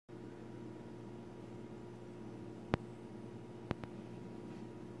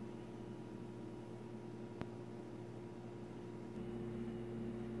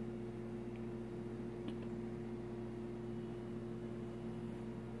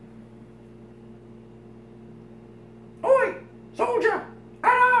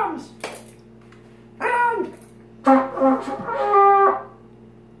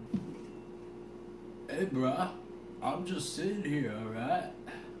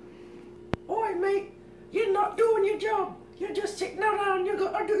your job. You're just sitting around, you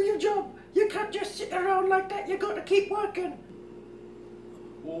gotta do your job. You can't just sit around like that, you gotta keep working.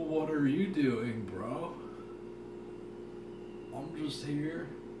 Well, what are you doing, bro? I'm just here,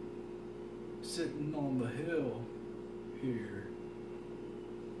 sitting on the hill here.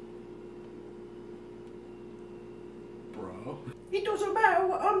 Bro. It doesn't matter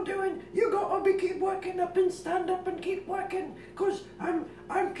what I'm doing, you gotta be keep working up and stand up and keep working. Cause I'm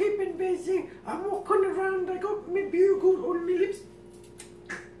keeping busy, I'm walking around, I got my bugle on my lips.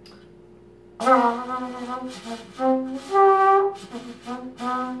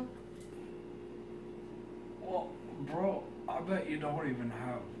 Well, bro, I bet you don't even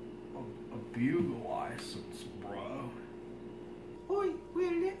have a bugle license, bro. Oi,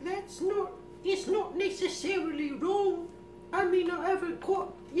 well it's not necessarily wrong. I mean, I haven't quite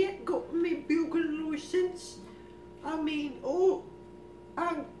yet got my bugle license. I mean,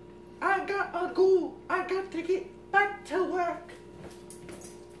 I gotta go, I got to get